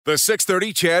The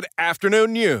 6:30 CHED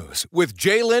Afternoon News with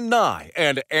Jaylen Nye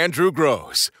and Andrew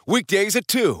Gross. Weekdays at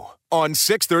 2 on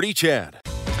 6:30 CHED.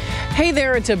 Hey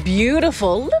there, it's a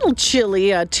beautiful, little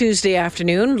chilly Tuesday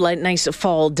afternoon. Nice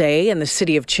fall day in the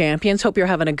City of Champions. Hope you're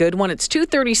having a good one. It's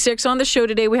 2:36 on the show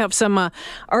today. We have some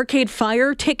Arcade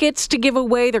Fire tickets to give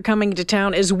away. They're coming to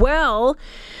town as well.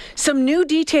 Some new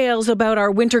details about our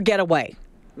winter getaway.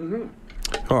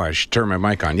 Oh, I should turn my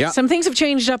mic on. Yeah. Some things have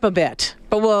changed up a bit,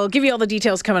 but we'll give you all the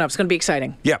details coming up. It's going to be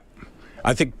exciting. Yeah.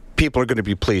 I think people are going to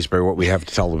be pleased by what we have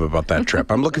to tell them about that trip.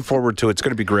 I'm looking forward to it. It's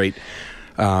going to be great.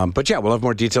 But yeah, we'll have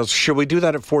more details. Should we do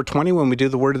that at 4:20 when we do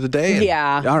the word of the day?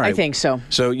 Yeah, all right. I think so.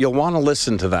 So you'll want to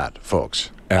listen to that,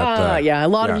 folks. Yeah, a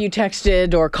lot of you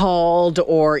texted or called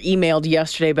or emailed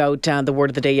yesterday about the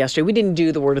word of the day yesterday. We didn't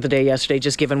do the word of the day yesterday,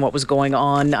 just given what was going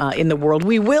on in the world.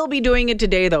 We will be doing it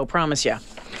today, though, promise you.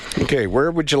 Okay,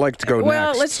 where would you like to go next?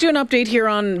 Well, let's do an update here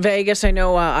on Vegas. I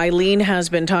know Eileen has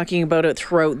been talking about it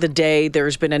throughout the day.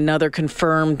 There's been another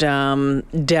confirmed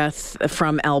death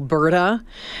from Alberta.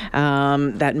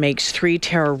 That makes 3.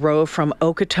 Tara Rowe from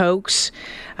Okotoks.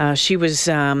 She was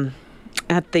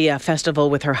at the festival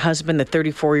with her husband, the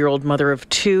 34-year-old mother of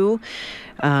 2.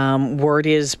 Word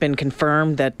has been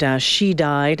confirmed that she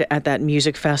died at that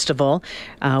music festival.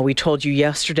 We told you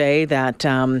yesterday that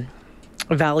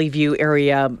Valley View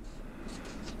area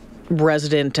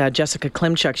resident Jessica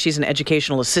Klimchuk, she's an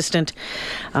educational assistant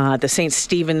at the St.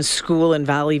 Stephen's School in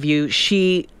Valley View.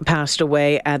 She passed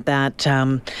away at that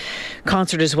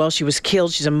concert as well. She was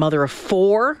killed. She's a mother of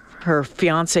 4. Her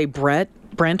fiance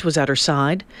Brent was at her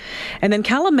side. And then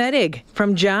Calla Medig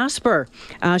from Jasper.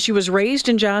 She was raised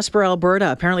in Jasper,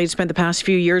 Alberta. Apparently spent the past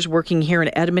few years working here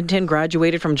in Edmonton,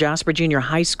 graduated from Jasper Junior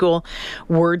High School.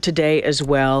 Word today as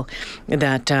well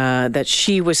that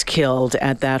she was killed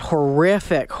at that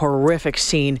horrific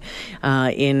scene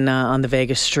on the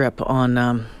Vegas Strip on,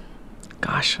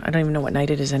 I don't even know what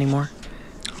night it is anymore.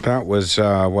 That was,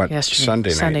 Yesterday, Sunday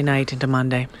night? Sunday night into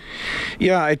Monday.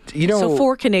 Yeah, So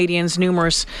 4 Canadians,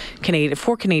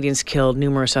 4 Canadians killed,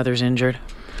 numerous others injured.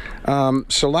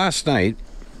 So last night,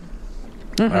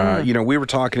 we were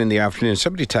talking in the afternoon.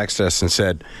 Somebody texted us and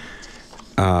said,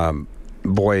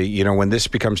 boy, when this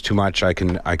becomes too much, I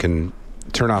can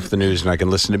turn off the news and I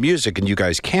can listen to music and you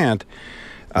guys can't,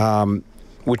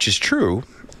 which is true.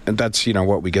 And that's,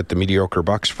 what we get the mediocre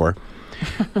bucks for.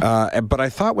 But I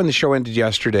thought when the show ended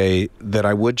yesterday that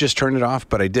I would just turn it off,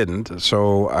 but I didn't.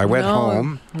 So I went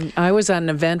home. I was at an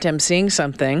event emceeing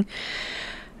something,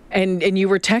 and you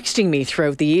were texting me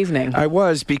throughout the evening. I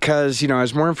was, because,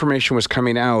 as more information was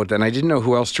coming out, and I didn't know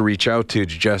who else to reach out to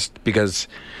just because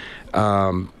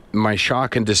my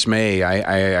shock and dismay,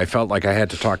 I felt like I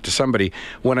had to talk to somebody.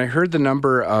 When I heard the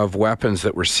number of weapons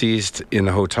that were seized in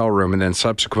the hotel room and then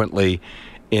subsequently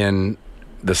in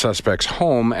the suspect's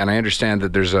home, and I understand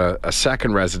that there's a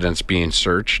second residence being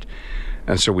searched,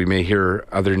 and so we may hear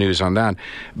other news on that.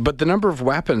 But the number of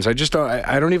weapons, I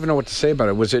don't even know what to say about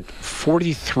it. Was it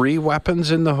 43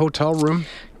 weapons in the hotel room?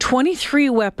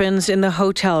 23 weapons in the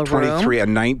hotel room. 23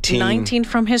 and 19. 19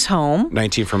 from his home.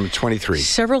 19 from 23.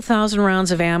 Several thousand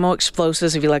rounds of ammo,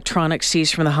 explosives, of electronics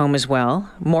seized from the home as well.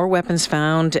 More weapons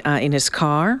found in his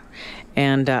car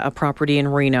and a property in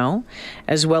Reno.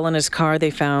 As well, in his car,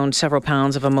 they found several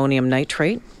pounds of ammonium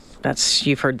nitrate.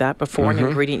 You've heard that before, an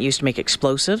ingredient used to make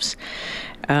explosives.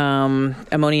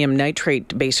 Ammonium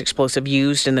nitrate-based explosive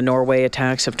used in the Norway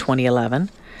attacks of 2011.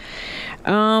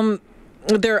 You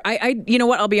know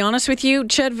what? I'll be honest with you,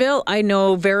 Chedville. I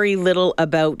know very little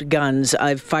about guns.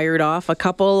 I've fired off a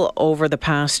couple over the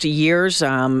past years, a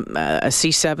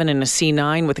C7 and a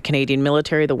C9 with the Canadian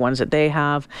military, the ones that they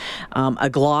have, a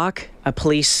Glock, a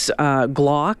police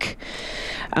Glock.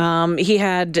 He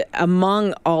had,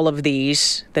 among all of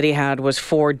these that he had, was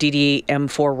 4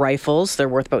 DD-M4 rifles. They're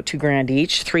worth about $2,000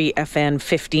 each. 3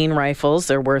 FN-15 rifles.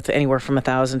 They're worth anywhere from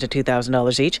 $1,000 to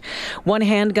 $2,000 each. 1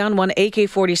 handgun, 1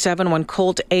 AK-47, 1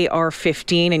 Colt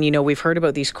AR-15. And we've heard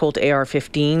about these Colt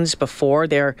AR-15s before.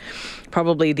 They're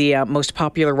probably the most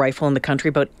popular rifle in the country.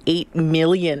 About 8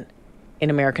 million in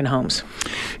American homes.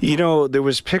 There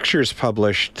was pictures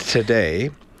published today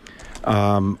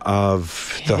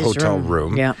of the hotel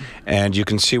room. Yeah. And you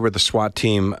can see where the SWAT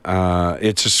team,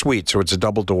 it's a suite, so it's a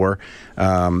double door.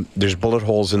 There's bullet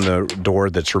holes in the door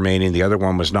that's remaining. The other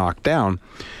one was knocked down.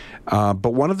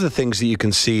 But one of the things that you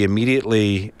can see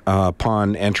immediately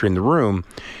upon entering the room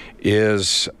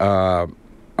is a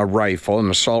rifle, an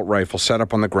assault rifle set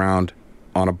up on the ground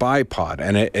on a bipod.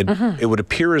 And it would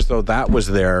appear as though that was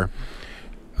there.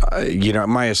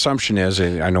 My assumption is,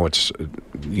 and I know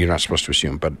you're not supposed to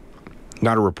assume, but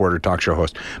not a reporter, talk show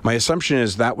host. My assumption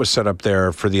is that was set up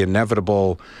there for the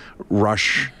inevitable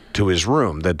rush to his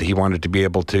room, that he wanted to be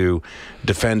able to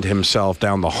defend himself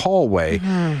down the hallway.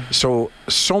 So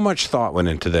much thought went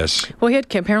into this. Well, he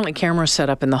had apparently cameras set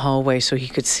up in the hallway so he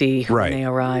could see when they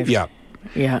arrived. Yeah.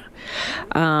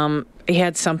 He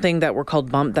had something that are called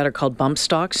bump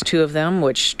stocks, 2 of them,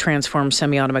 which transform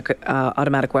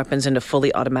semi-automatic weapons into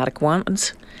fully automatic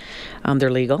ones.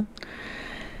 They're legal.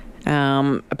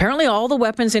 Apparently, all the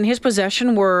weapons in his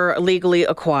possession were legally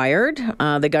acquired.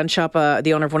 The gun shop,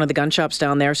 the owner of one of the gun shops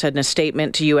down there, said in a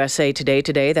statement to USA Today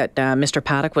that Mr.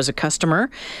 Paddock was a customer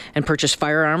and purchased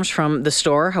firearms from the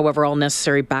store. However, all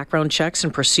necessary background checks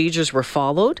and procedures were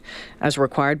followed as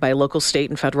required by local,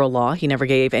 state, and federal law. He never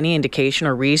gave any indication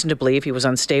or reason to believe he was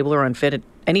unstable or unfit at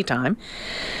any time.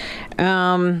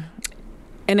 And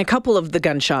a couple of the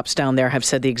gun shops down there have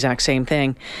said the exact same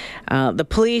thing. The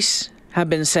police have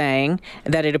been saying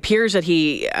that it appears that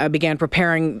he began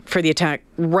preparing for the attack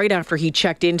right after he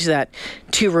checked into that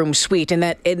 2-room suite, and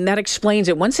that explains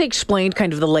it. Once they explained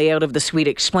kind of the layout of the suite,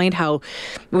 explained how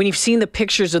when you've seen the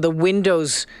pictures of the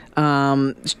windows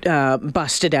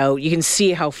busted out, you can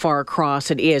see how far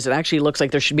across it is. It actually looks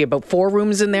like there should be about 4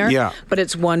 rooms in there, but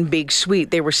it's one big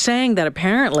suite. They were saying that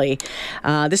apparently,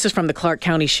 this is from the Clark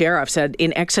County Sheriff, said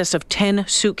in excess of 10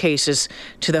 suitcases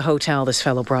to the hotel this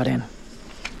fellow brought in.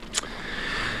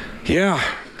 Yeah.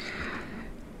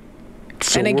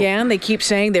 And again, they keep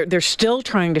saying they're still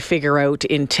trying to figure out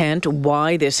intent,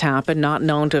 why this happened, not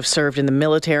known to have served in the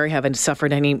military, haven't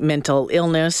suffered any mental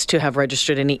illness, to have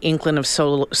registered any inkling of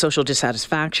social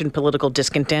dissatisfaction, political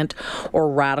discontent,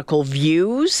 or radical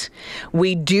views.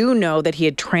 We do know that he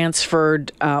had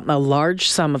transferred a large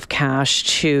sum of cash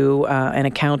to an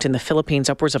account in the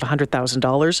Philippines, upwards of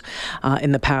 $100,000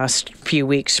 in the few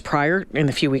weeks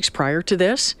prior to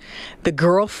this. The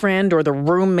girlfriend or the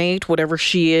roommate, whatever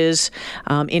she is,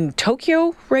 in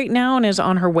Tokyo right now and is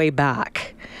on her way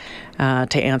back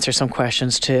to answer some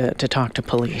questions to talk to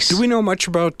police. Do we know much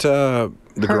about the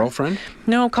girlfriend?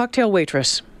 No, cocktail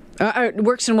waitress.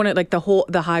 Works in one of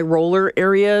the high roller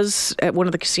areas at one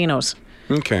of the casinos.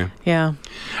 Okay. Yeah.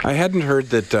 I hadn't heard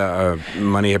that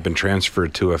money had been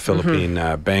transferred to a Philippine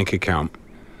bank account.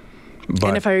 But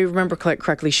and if I remember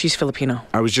correctly, she's Filipino.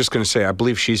 I was just going to say, I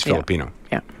believe she's Filipino.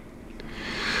 Yeah.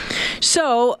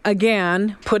 So,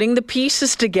 again, putting the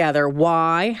pieces together,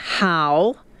 why,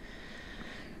 how?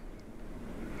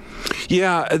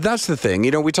 Yeah, that's the thing.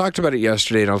 You know, we talked about it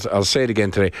yesterday, and I'll say it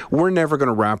again today. We're never going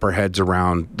to wrap our heads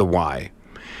around the why,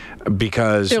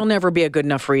 because there'll never be a good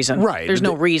enough reason. Right. There's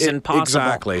no reason possible.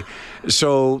 Exactly.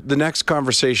 So the next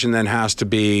conversation then has to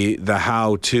be the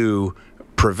how to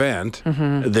prevent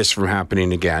this from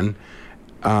happening again.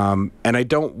 And I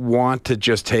don't want to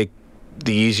just take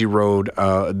the easy road.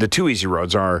 The 2 easy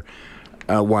roads are,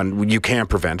 one, you can't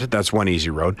prevent it. That's one easy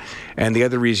road. And the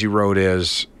other easy road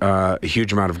is a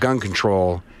huge amount of gun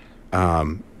control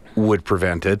would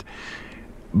prevent it.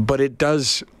 But it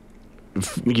does,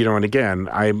 and again,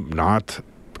 I'm not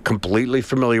completely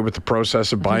familiar with the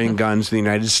process of buying guns in the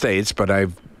United States, but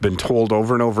I've been told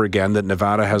over and over again that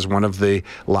Nevada has one of the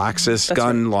laxest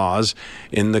gun laws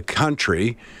in the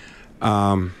country.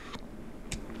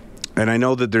 And I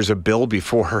know that there's a bill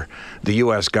before the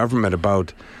U.S. government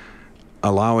about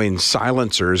allowing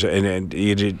silencers, and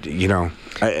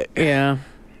yeah.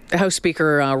 House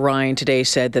Speaker Ryan today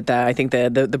said that I think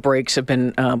the brakes have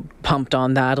been pumped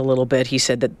on that a little bit. He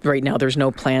said that right now there's no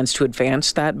plans to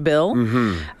advance that bill.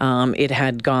 It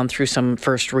had gone through some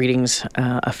first readings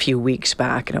a few weeks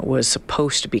back, and it was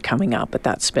supposed to be coming up, but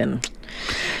that's been...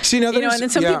 and then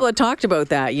some people had talked about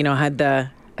that,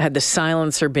 had a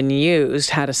silencer been used,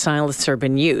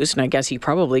 and I guess he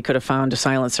probably could have found a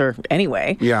silencer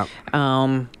anyway. Yeah.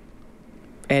 And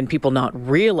people not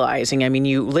realizing,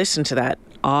 you listen to that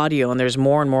audio, and there's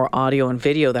more and more audio and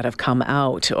video that have come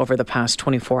out over the past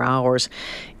 24 hours.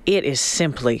 It is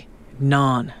simply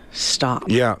non-stop.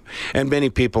 Yeah, and many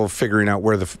people figuring out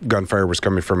where the gunfire was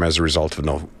coming from as a result of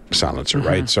no silencer,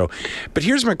 right? So, but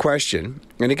here's my question,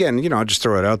 and again, I'll just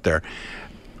throw it out there.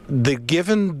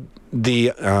 Given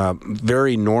the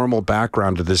very normal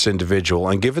background of this individual,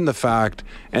 and given the fact,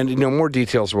 and more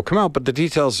details will come out, but the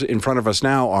details in front of us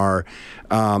now are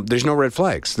there's no red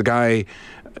flags. The guy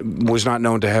was not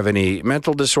known to have any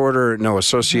mental disorder, no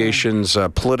associations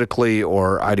politically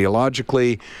or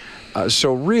ideologically.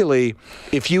 So really,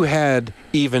 if you had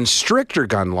even stricter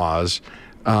gun laws,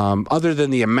 other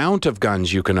than the amount of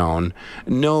guns you can own,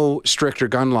 no stricter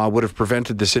gun law would have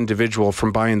prevented this individual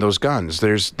from buying those guns.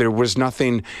 There was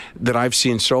nothing that I've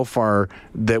seen so far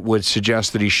that would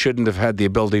suggest that he shouldn't have had the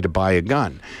ability to buy a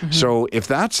gun. So if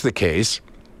that's the case,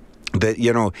 that,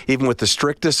 even with the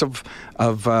strictest of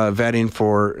vetting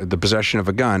for the possession of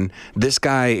a gun, this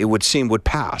guy, it would seem, would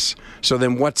pass. So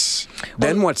then what's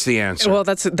the answer? Well,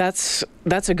 that's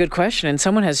a good question. And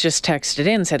someone has just texted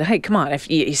in and said, hey, come on, if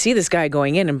you see this guy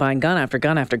going in and buying gun after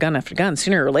gun after gun after gun,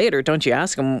 sooner or later, don't you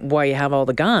ask him why you have all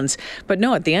the guns? But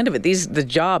no, at the end of it, the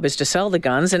job is to sell the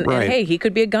guns. And hey, he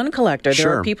could be a gun collector.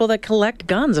 There are people that collect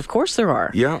guns. Of course there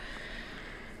are. Yeah.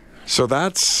 So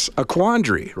that's a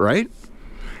quandary, right?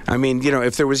 I mean,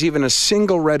 if there was even a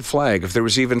single red flag, if there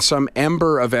was even some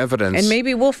ember of evidence. And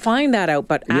maybe we'll find that out.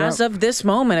 But as of this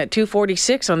moment at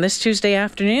 2:46 on this Tuesday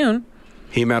afternoon,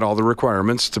 he met all the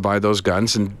requirements to buy those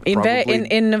guns. And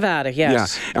in Nevada,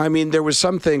 yes. Yeah. I mean, there was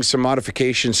some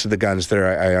modifications to the guns that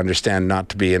I understand not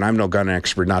to be, and I'm no gun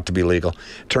expert, not to be legal,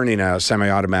 turning a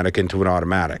semi-automatic into an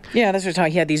automatic. Yeah, that's what we're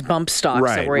talking. He had these bump stocks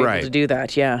that were able to do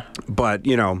that, yeah.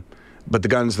 But the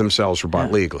guns themselves were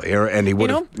bought legally, and he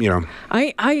would have,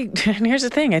 and here's the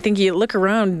thing. I think you look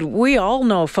around, we all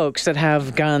know folks that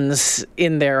have guns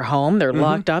in their home. They're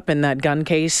locked up in that gun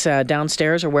case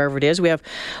downstairs or wherever it is. We have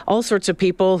all sorts of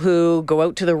people who go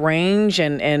out to the range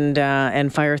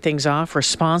and fire things off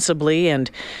responsibly and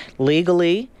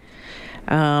legally.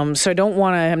 So I'm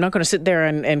not going to sit there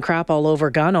and crap all over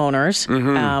gun owners.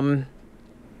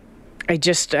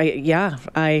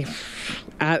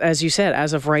 As you said,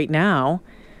 as of right now,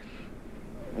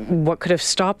 what could have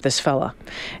stopped this fella?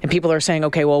 And people are saying,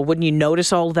 okay, well, wouldn't you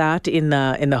notice all that in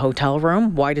the hotel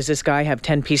room? Why does this guy have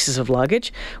 10 pieces of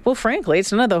luggage? Well, frankly,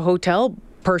 it's none of the hotel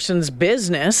person's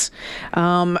business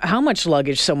how much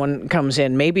luggage someone comes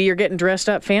in. Maybe you're getting dressed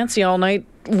up fancy all night,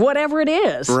 whatever it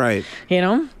is. Right.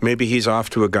 Maybe he's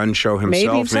off to a gun show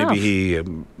himself. Maybe he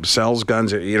sells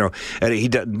guns. And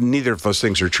neither of those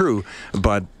things are true,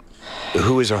 but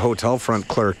who is a hotel front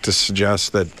clerk to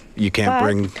suggest that you can't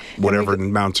bring whatever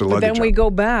amounts of luggage? But then we go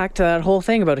back to that whole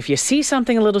thing about if you see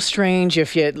something a little strange,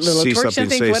 if you see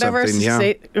something, whatever,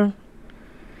 say something,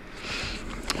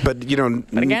 But again,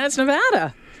 it's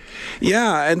Nevada.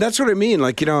 Yeah, and that's what I mean.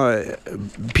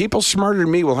 People smarter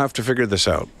than me will have to figure this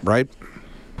out, right?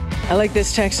 I like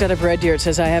this text out of Red Deer. It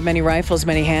says, I have many rifles,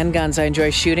 many handguns. I enjoy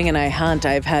shooting and I hunt.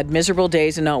 I've had miserable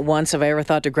days and not once have I ever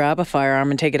thought to grab a firearm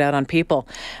and take it out on people.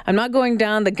 I'm not going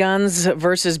down the guns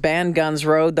versus ban guns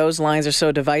road. Those lines are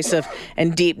so divisive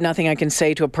and deep. Nothing I can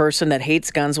say to a person that hates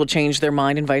guns will change their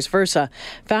mind and vice versa.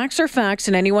 Facts are facts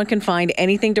and anyone can find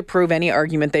anything to prove any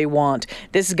argument they want.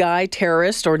 This guy,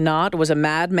 terrorist or not, was a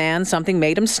madman. Something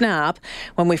made him snap.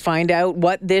 When we find out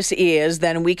what this is,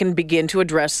 then we can begin to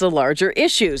address the larger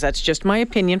issues. That's just my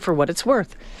opinion for what it's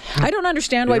worth. I don't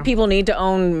understand why people need to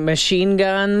own machine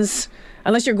guns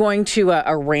unless you're going to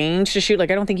a range to shoot. I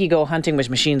don't think you go hunting with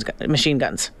machine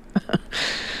guns.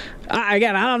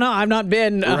 Again, I don't know. I've not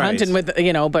been hunting with,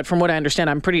 but from what I understand,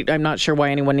 I'm not sure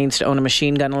why anyone needs to own a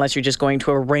machine gun unless you're just going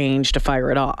to a range to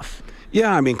fire it off.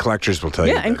 Yeah, I mean, collectors will tell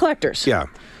you. Yeah, and collectors. Yeah.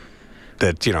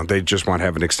 That they just want to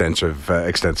have an extensive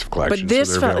collection. But this,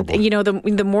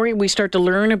 the more we start to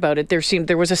learn about it,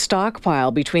 there was a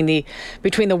stockpile between the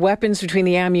weapons, between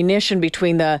the ammunition,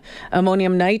 between the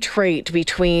ammonium nitrate,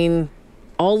 between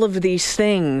all of these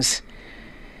things,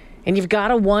 and you've got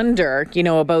to wonder,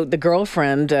 about the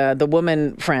girlfriend, the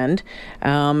woman friend,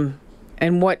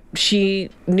 and what she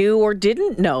knew or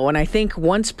didn't know. And I think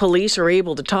once police are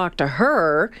able to talk to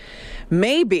her,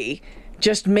 maybe,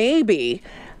 just maybe.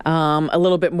 A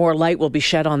little bit more light will be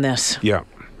shed on this. Yeah.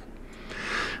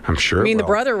 I'm sure. The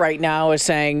brother right now is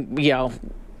saying,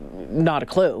 not a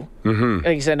clue. Mm-hmm.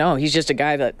 He said, no, he's just a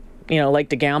guy that, liked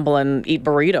to gamble and eat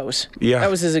burritos. Yeah. That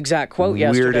was his exact quote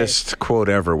yesterday. Weirdest quote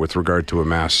ever with regard to a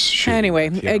mass shooting. Anyway,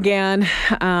 again,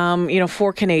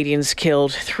 4 Canadians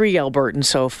killed, 3 Albertans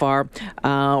so far.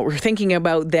 We're thinking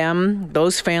about them,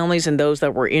 those families, and those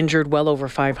that were injured. Well over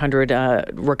 500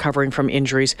 recovering from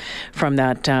injuries from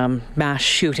that mass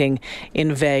shooting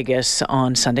in Vegas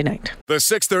on Sunday night. The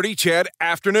 6:30 CHED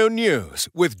Afternoon News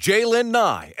with Jaylen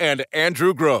Nye and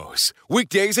Andrew Gross.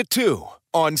 Weekdays at 2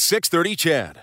 on 6:30 CHED.